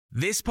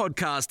This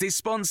podcast is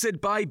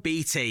sponsored by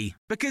BT,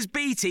 because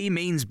BT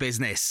means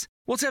business.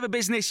 Whatever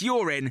business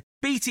you're in,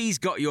 BT's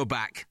got your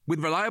back, with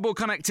reliable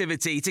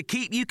connectivity to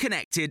keep you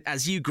connected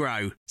as you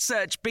grow.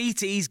 Search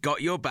BT's got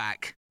your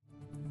back.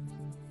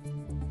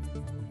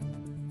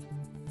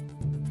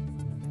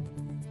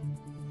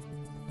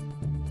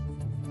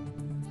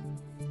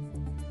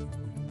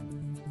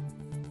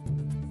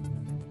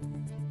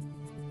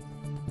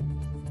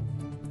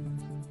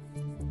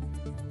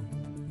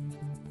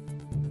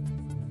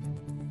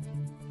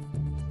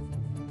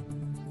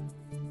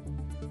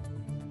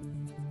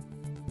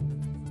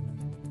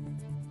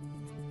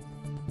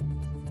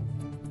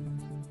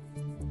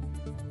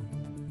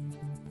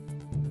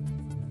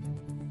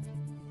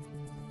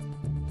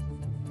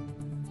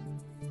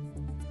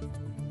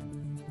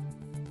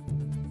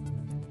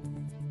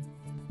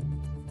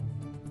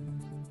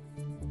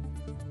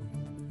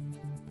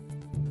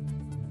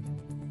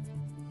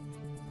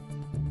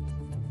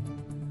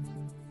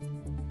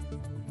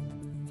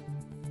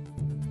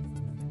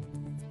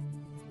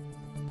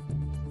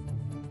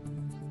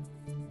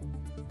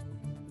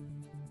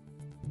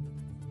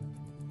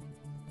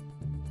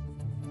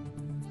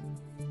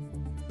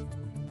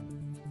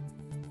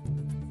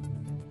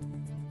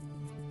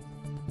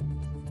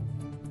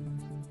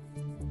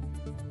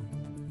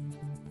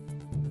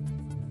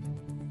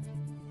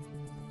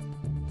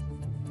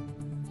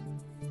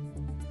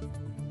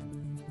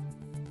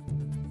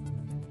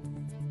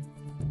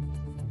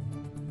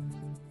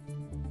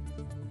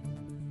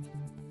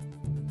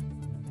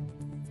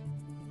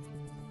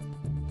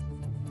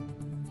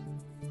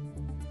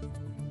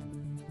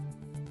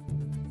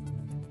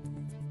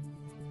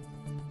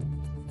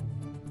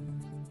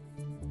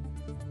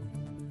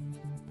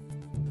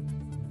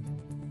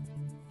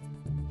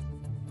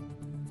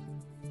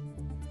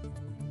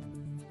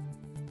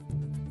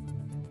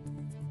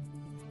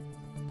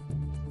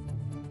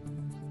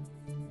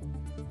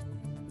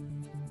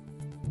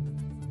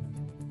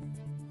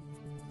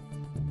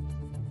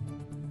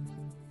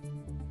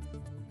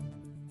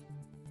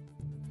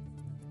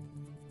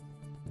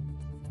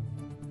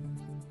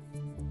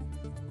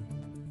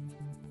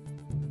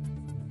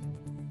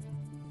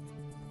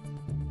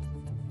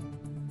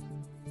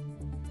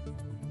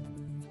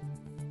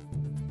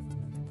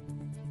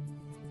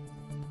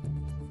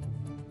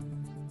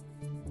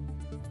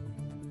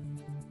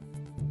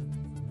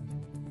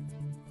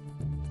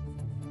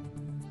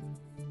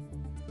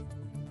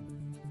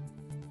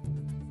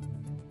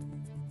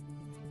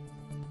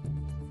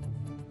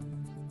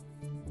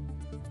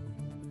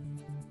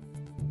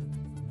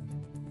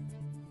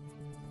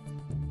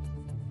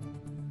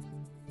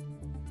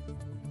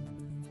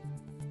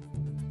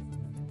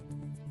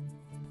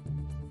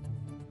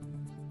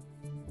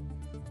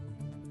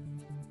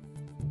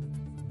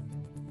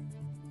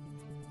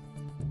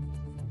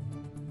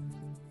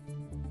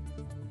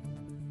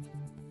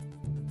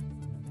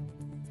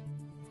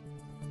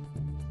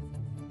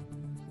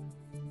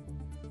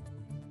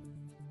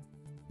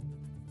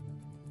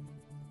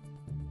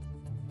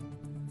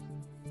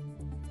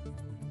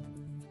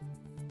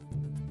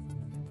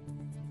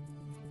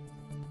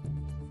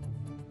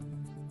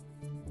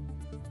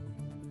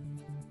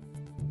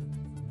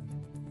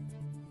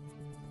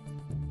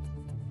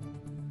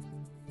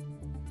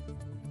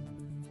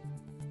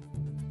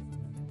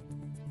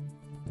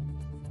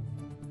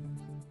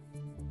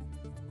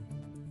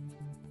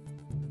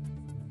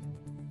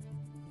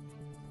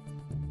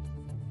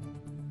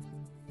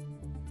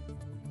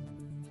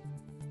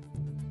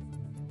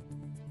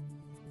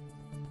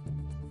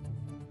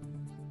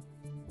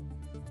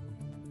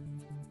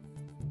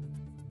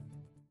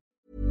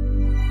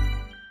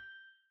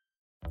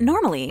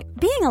 Normally,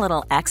 being a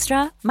little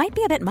extra might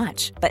be a bit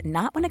much, but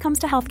not when it comes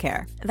to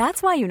healthcare.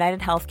 That's why United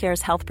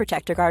Healthcare's Health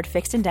Protector Guard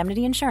fixed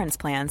indemnity insurance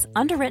plans,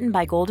 underwritten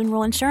by Golden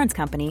Rule Insurance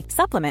Company,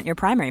 supplement your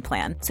primary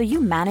plan so you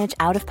manage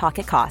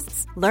out-of-pocket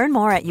costs. Learn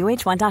more at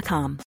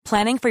uh1.com.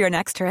 Planning for your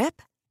next trip?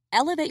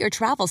 Elevate your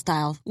travel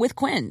style with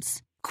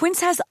Quince.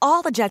 Quince has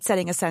all the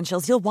jet-setting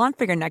essentials you'll want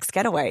for your next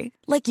getaway,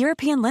 like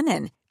European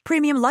linen,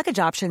 premium luggage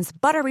options,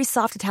 buttery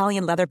soft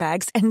Italian leather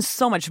bags, and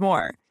so much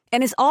more.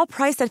 And is all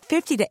priced at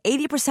 50 to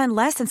 80%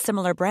 less than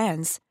similar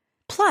brands.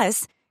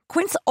 Plus,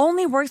 Quince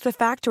only works with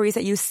factories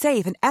that use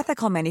safe and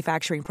ethical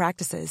manufacturing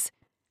practices.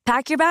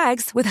 Pack your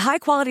bags with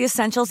high-quality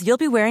essentials you'll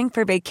be wearing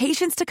for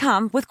vacations to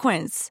come with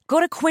Quince. Go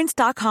to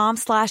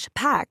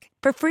quince.com/pack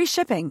for free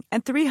shipping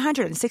and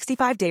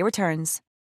 365-day returns.